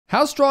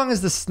How strong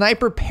is the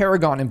Sniper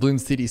Paragon in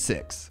Bloons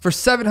BTD6? For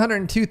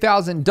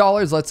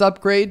 $702,000, let's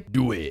upgrade.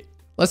 Do it.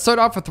 Let's start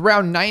off with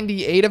round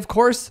 98, of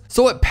course.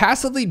 So it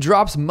passively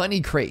drops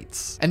money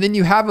crates. And then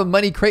you have a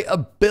money crate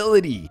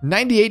ability.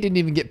 98 didn't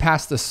even get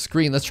past the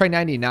screen. Let's try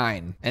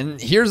 99. And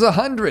here's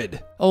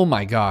 100. Oh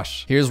my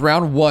gosh. Here's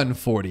round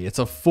 140. It's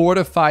a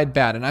fortified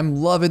bat, and I'm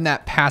loving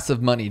that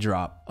passive money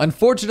drop.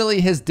 Unfortunately,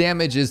 his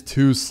damage is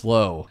too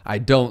slow. I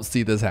don't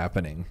see this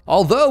happening.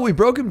 Although we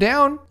broke him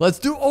down.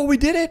 Oh, we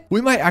did it. We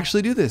might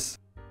actually do this.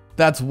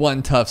 That's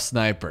one tough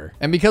sniper.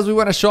 And because we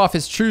want to show off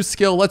his true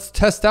skill, let's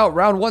test out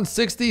round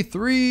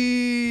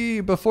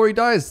 163 before he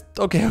dies.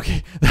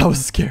 Okay. That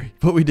was scary,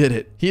 but we did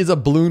it. He is a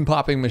balloon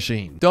popping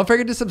machine. Don't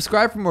forget to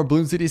subscribe for more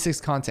Bloons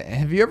BTD6 content. And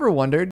have you ever wondered